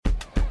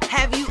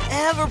Have you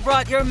ever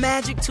brought your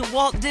magic to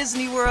Walt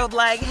Disney World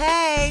like,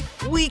 hey,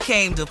 we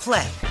came to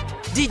play?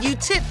 Did you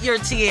tip your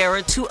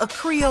tiara to a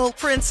Creole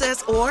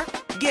princess or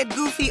get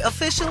goofy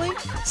officially?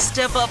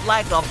 Step up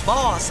like a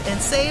boss and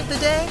save the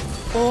day?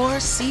 Or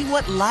see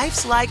what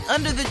life's like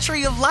under the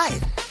tree of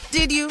life?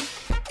 Did you?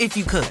 If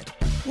you could.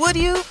 Would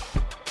you?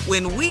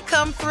 When we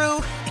come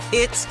through,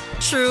 it's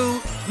true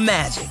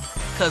magic.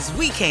 'Cause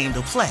we came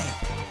to play.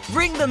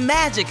 Bring the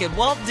magic at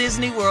Walt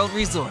Disney World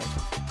Resort.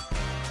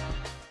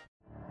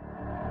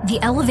 The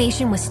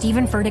Elevation with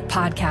Stephen Furtick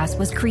podcast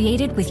was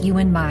created with you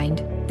in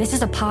mind. This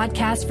is a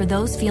podcast for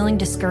those feeling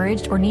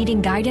discouraged or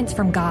needing guidance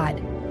from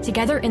God.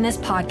 Together in this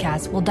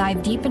podcast, we'll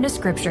dive deep into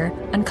Scripture,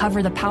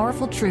 uncover the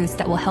powerful truths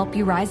that will help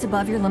you rise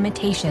above your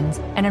limitations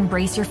and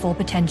embrace your full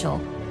potential.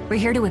 We're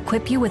here to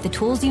equip you with the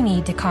tools you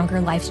need to conquer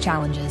life's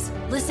challenges.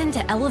 Listen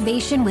to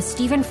Elevation with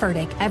Stephen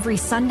Furtick every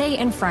Sunday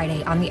and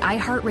Friday on the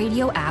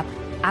iHeartRadio app,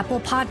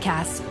 Apple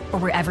Podcasts, or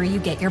wherever you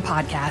get your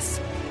podcasts.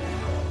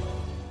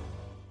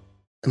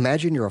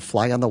 Imagine you're a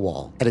fly on the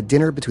wall at a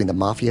dinner between the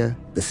Mafia,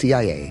 the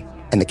CIA,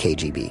 and the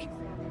KGB.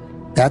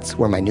 That's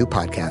where my new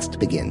podcast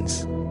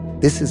begins.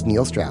 This is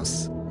Neil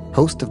Strauss,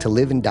 host of To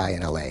Live and Die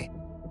in LA,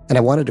 and I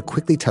wanted to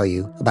quickly tell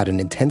you about an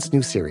intense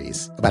new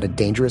series about a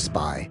dangerous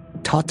spy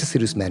taught to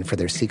seduce men for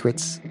their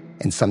secrets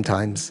and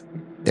sometimes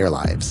their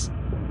lives.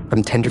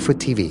 From Tenderfoot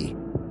TV,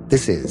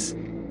 this is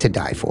To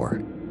Die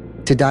For.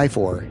 To Die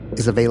For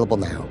is available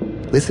now.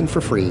 Listen for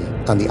free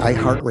on the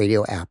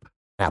iHeartRadio app,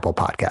 Apple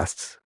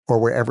Podcasts, or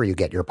wherever you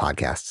get your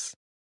podcasts.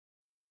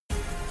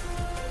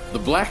 The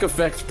Black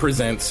Effect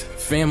presents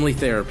Family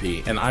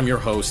Therapy, and I'm your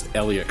host,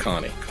 Elliot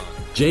Connie.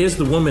 Jay is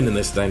the woman in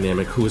this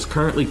dynamic who is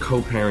currently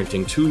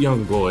co-parenting 2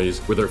 young boys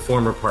with her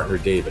former partner,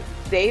 David.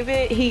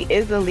 David, he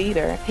is a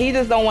leader. He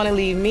just don't want to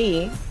leave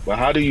me. But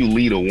how do you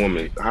lead a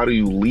woman? How do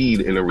you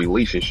lead in a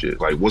relationship?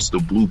 Like, what's the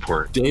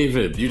blueprint?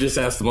 David, you just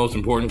asked the most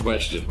important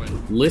question.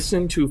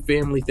 Listen to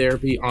Family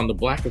Therapy on the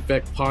Black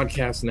Effect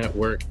Podcast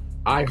Network,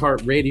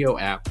 iHeartRadio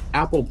app,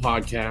 Apple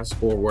Podcasts,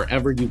 or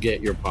wherever you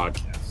get your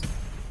podcasts.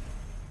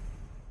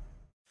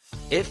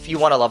 If you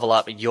want to level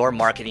up your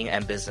marketing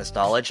and business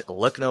knowledge,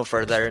 look no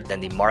further than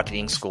the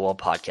Marketing School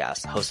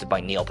podcast, hosted by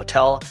Neil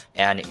Patel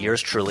and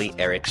yours truly,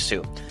 Eric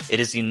Su.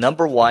 It is the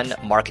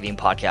 #1 marketing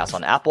podcast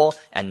on Apple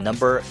and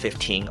number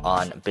 15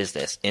 on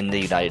business in the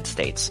United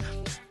States.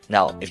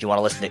 Now, if you want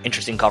to listen to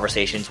interesting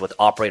conversations with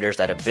operators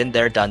that have been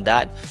there, done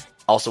that,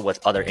 also with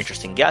other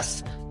interesting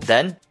guests,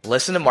 then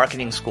listen to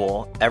Marketing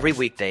School every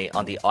weekday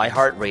on the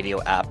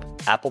iHeartRadio app,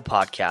 Apple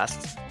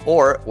Podcasts,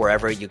 or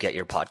wherever you get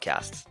your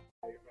podcasts.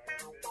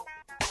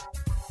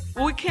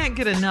 Well, we can't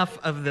get enough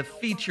of the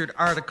featured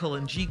article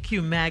in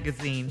GQ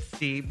magazine,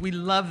 Steve. We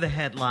love the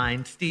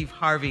headline, Steve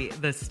Harvey,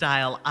 the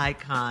style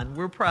icon.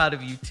 We're proud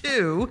of you,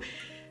 too.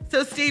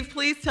 So, Steve,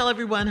 please tell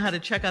everyone how to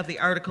check out the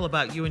article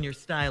about you and your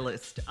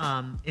stylist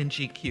in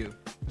GQ.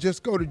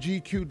 Just go to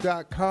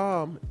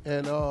GQ.com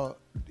and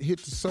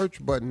hit the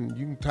search button.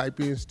 You can type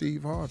in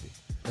Steve Harvey.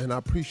 And I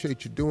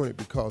appreciate you doing it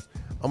because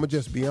I'm going to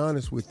just be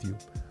honest with you.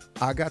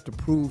 I got to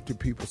prove to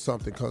people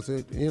something because,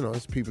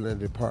 it's people in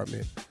the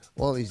department.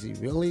 Well, is he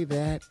really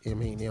that? I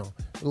mean,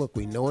 look,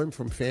 we know him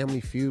from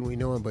Family Feud. We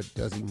know him, but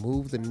does he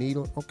move the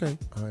needle? Okay.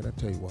 All right, I'll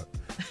tell you what.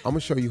 I'm going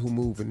to show you who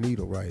moved the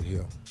needle right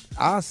here.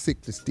 I'll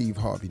sick the Steve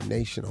Harvey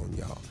Nation on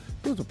y'all.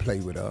 It was a play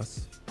with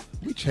us.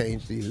 We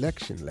changed the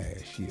election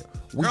last year.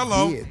 We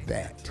did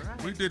that.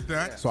 We did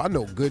that. So I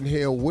know good and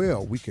hell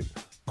well we can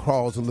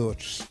cause a little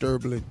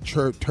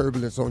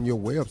turbulence on your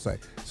website.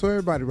 So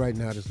everybody right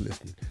now that's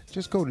listening,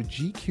 just go to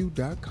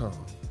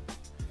GQ.com.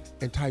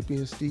 and type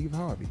in Steve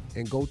Harvey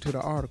and go to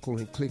the article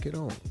and click it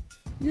on.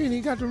 You ain't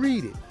even got to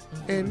read it.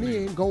 And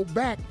then go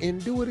back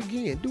and do it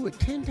again. Do it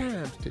 10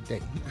 times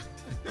today.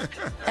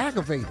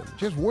 Aggravate them.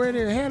 Just wear it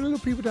and have little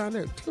people down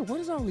there. What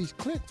is all these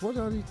clicks? What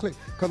is all these clicks?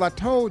 Because I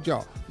told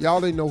y'all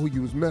didn't know who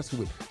you was messing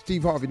with.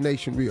 Steve Harvey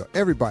Nation Real.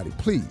 Everybody,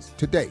 please,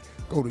 today,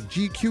 go to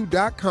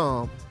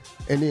GQ.com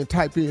and then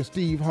type in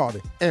Steve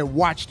Harvey and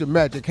watch the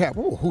magic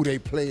happen. Oh, who they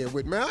playing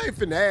with, man? I ain't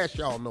finna ask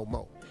y'all no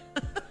more.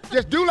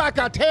 Just do like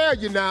I tell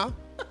you now.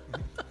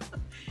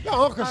 Yo,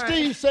 Uncle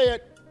Steve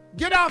said,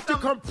 get off the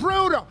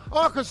computer.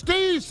 Uncle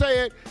Steve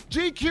said,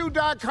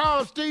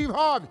 GQ.com, Steve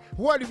Harvey.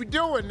 What are we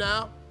doing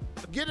now?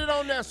 Get it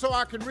on there so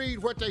I can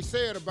read what they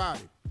said about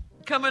it.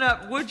 Coming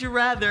up, Would You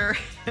Rather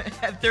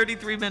at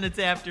 33 minutes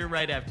after,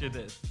 right after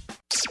this.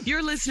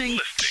 You're listening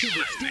to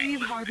the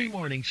Steve Harvey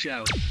Morning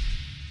Show.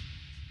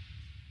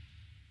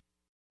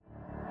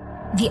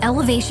 The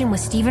Elevation with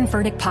Stephen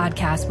Furtick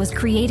podcast was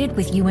created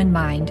with you in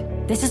mind.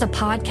 This is a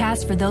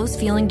podcast for those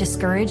feeling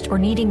discouraged or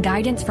needing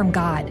guidance from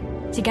God.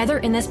 Together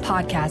in this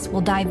podcast,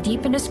 we'll dive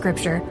deep into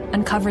Scripture,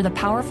 uncover the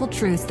powerful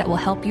truths that will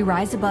help you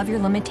rise above your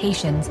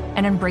limitations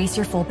and embrace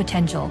your full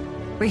potential.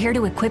 We're here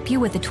to equip you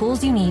with the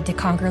tools you need to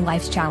conquer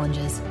life's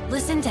challenges.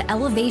 Listen to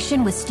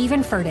Elevation with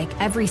Stephen Furtick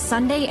every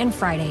Sunday and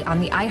Friday on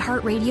the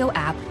iHeartRadio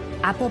app,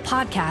 Apple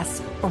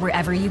Podcasts, or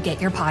wherever you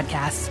get your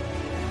podcasts.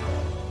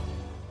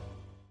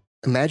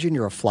 Imagine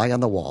you're a fly on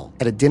the wall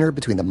at a dinner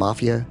between the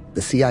Mafia,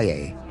 the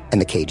CIA,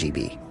 and the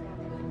KGB.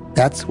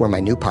 That's where my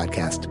new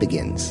podcast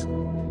begins.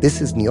 This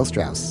is Neil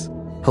Strauss,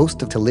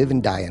 host of To Live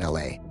and Die in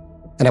LA,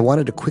 and I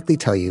wanted to quickly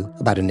tell you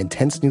about an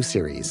intense new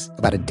series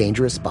about a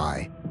dangerous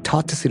spy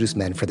taught to seduce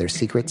men for their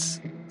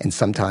secrets and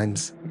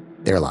sometimes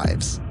their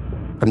lives.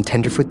 From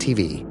Tenderfoot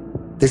TV,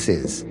 this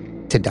is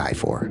To Die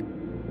For.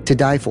 To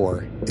Die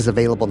For is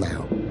available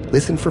now.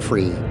 Listen for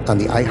free on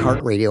the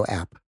iHeartRadio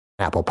app,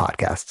 Apple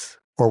Podcasts,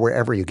 or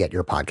wherever you get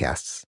your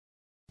podcasts.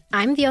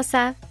 I'm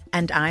Diosa.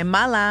 And I'm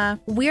Mala.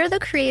 We're the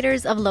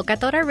creators of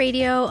Locatora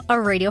Radio, a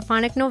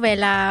radiophonic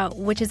novela,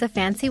 which is a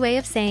fancy way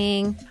of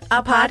saying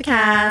a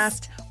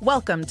podcast.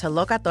 Welcome to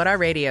Locatora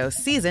Radio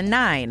Season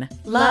 9.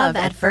 Love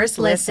at First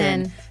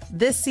Listen.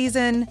 This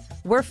season,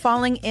 we're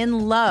falling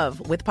in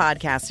love with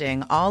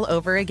podcasting all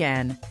over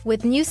again.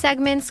 With new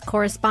segments,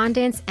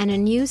 correspondence, and a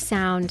new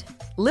sound.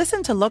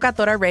 Listen to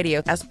Locatora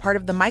Radio as part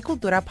of the My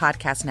Cultura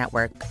Podcast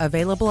Network.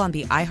 Available on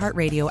the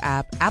iHeartRadio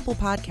app, Apple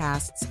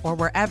Podcasts, or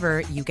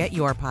wherever you get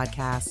your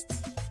podcasts.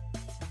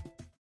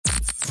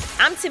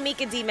 I'm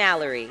Tamika D.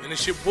 Mallory. And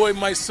it's your boy,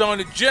 my son,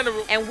 the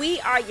General. And we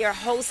are your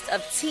hosts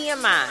of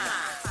TMI.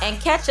 And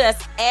catch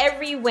us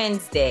every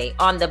Wednesday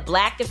on the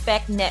Black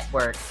Effect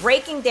Network,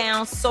 breaking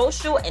down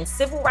social and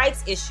civil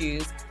rights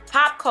issues,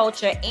 pop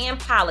culture, and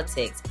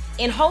politics,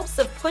 in hopes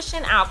of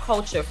pushing our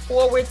culture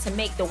forward to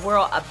make the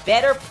world a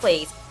better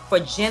place for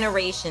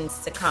generations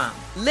to come.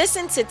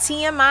 Listen to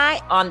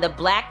TMI on the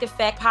Black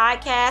Effect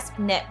Podcast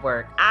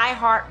Network,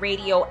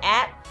 iHeartRadio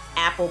app,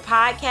 Apple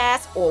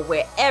Podcasts, or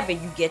wherever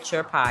you get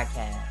your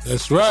podcasts.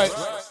 That's right.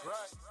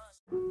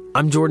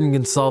 I'm Jordan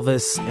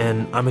Gonsalves,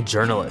 and I'm a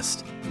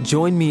journalist.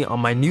 Join me on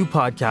my new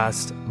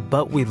podcast,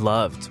 But We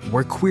Loved,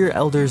 where queer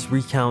elders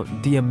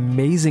recount the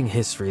amazing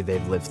history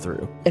they've lived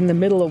through. In the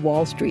middle of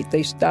Wall Street,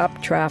 they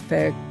stopped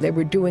traffic. They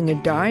were doing a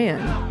die-in.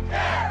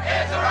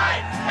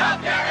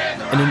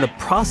 And in the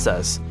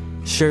process,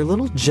 share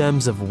little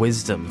gems of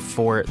wisdom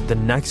for the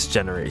next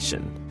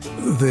generation.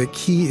 The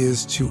key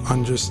is to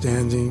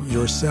understanding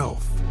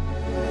yourself,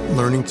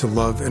 learning to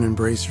love and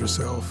embrace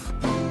yourself.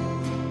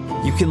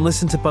 You can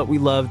listen to But We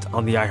Loved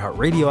on the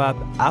iHeartRadio app,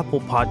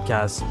 Apple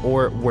Podcasts,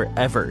 or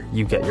wherever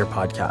you get your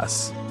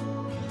podcasts.